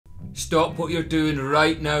Stop what you're doing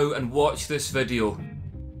right now and watch this video.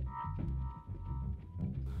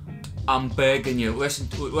 I'm begging you, listen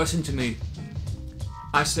to me.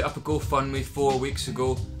 I set up a GoFundMe 4 weeks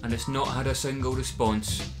ago and it's not had a single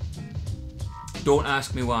response. Don't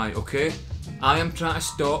ask me why, okay? I am trying to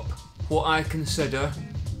stop what I consider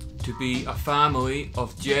to be a family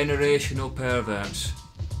of generational perverts.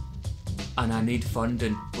 And I need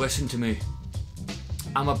funding. Listen to me.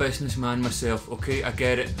 I'm a businessman myself, okay? I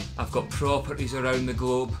get it. I've got properties around the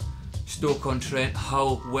globe. Stoke-on-Trent,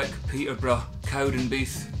 Hull, Wick, Peterborough,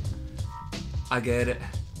 Cowdenbeath. I get it.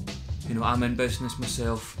 You know, I'm in business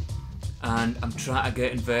myself and I'm trying to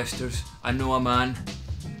get investors. I know a man,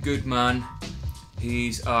 good man.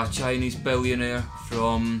 He's a Chinese billionaire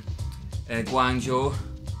from Guangzhou.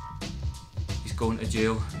 He's going to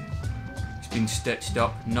jail. He's been stitched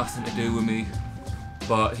up, nothing to do with me.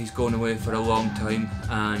 But he's going away for a long time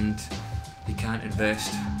and he can't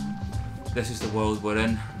invest. This is the world we're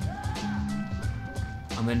in.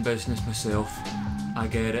 I'm in business myself. I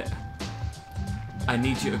get it. I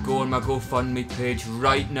need you to go on my GoFundMe page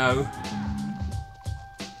right now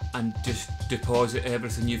and just deposit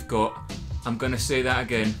everything you've got. I'm gonna say that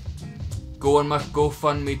again. Go on my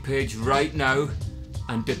GoFundMe page right now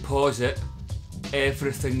and deposit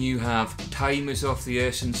everything you have. Time is of the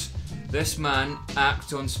essence. This man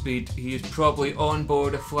acts on speed. He is probably on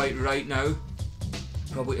board a flight right now,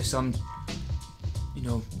 probably to some, you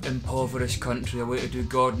know, impoverished country, away to do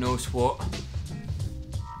God knows what.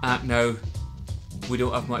 Act now. We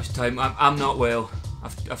don't have much time. I'm not well.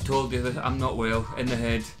 I've told you that I'm not well in the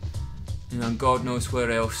head, you know, and God knows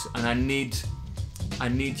where else. And I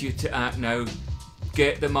need you to act now.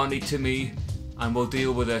 Get the money to me, and we'll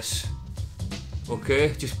deal with this.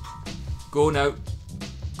 Okay? Just go now.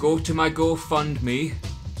 Go to my GoFundMe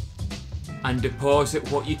and deposit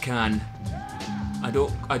what you can. I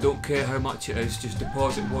don't care how much it is. Just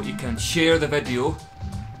deposit what you can. Share the video.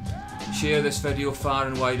 Share this video far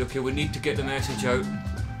and wide, okay? We need to get the message out.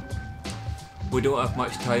 We don't have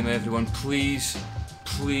much time, everyone. Please,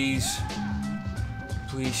 please,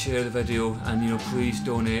 please share the video and, you know, please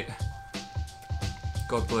donate.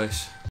 God bless.